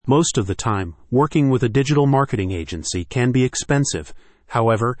Most of the time, working with a digital marketing agency can be expensive.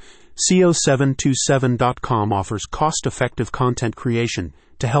 However, CO727.com offers cost-effective content creation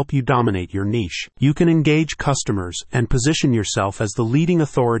to help you dominate your niche. You can engage customers and position yourself as the leading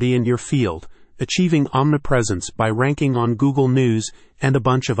authority in your field, achieving omnipresence by ranking on Google News and a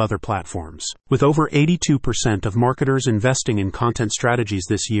bunch of other platforms. With over 82% of marketers investing in content strategies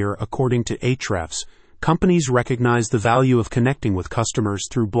this year, according to Ahrefs, companies recognize the value of connecting with customers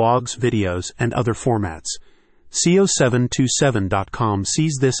through blogs, videos, and other formats. CO727.com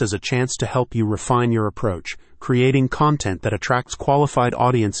sees this as a chance to help you refine your approach, creating content that attracts qualified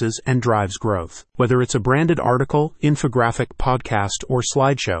audiences and drives growth. Whether it's a branded article, infographic, podcast, or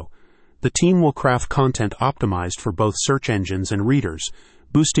slideshow, the team will craft content optimized for both search engines and readers,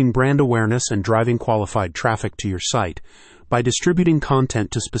 boosting brand awareness and driving qualified traffic to your site. By distributing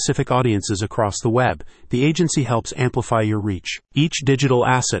content to specific audiences across the web, the agency helps amplify your reach. Each digital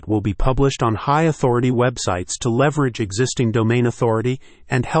asset will be published on high-authority websites to leverage existing domain authority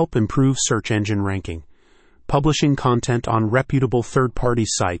and help improve search engine ranking. Publishing content on reputable third-party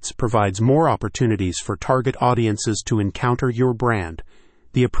sites provides more opportunities for target audiences to encounter your brand.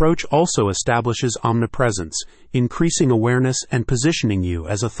 The approach also establishes omnipresence, increasing awareness and positioning you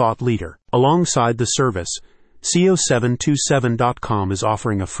as a thought leader. Alongside the service, CO727.com is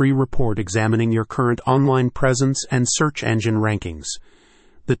offering a free report examining your current online presence and search engine rankings.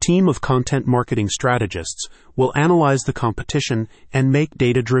 The team of content marketing strategists will analyze the competition and make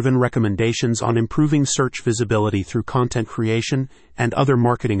data-driven recommendations on improving search visibility through content creation and other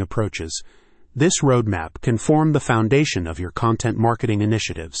marketing approaches. This roadmap can form the foundation of your content marketing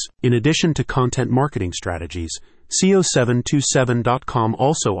initiatives. In addition to content marketing strategies, CO727.com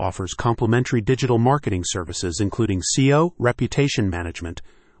also offers complementary digital marketing services including SEO, reputation management,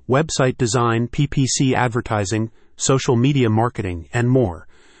 website design, PPC advertising, social media marketing, and more.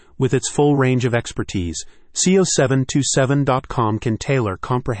 With its full range of expertise, CO727.com can tailor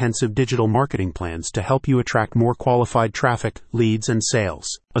comprehensive digital marketing plans to help you attract more qualified traffic, leads, and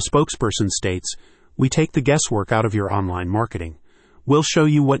sales. A spokesperson states, "We take the guesswork out of your online marketing. We'll show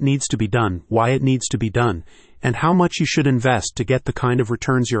you what needs to be done, why it needs to be done, and how much you should invest to get the kind of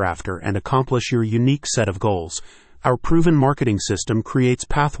returns you're after and accomplish your unique set of goals. Our proven marketing system creates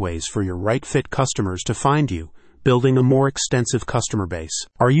pathways for your right-fit customers to find you, building a more extensive customer base."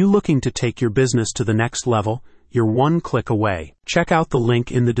 Are you looking to take your business to the next level? You're one click away. Check out the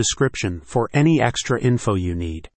link in the description for any extra info you need.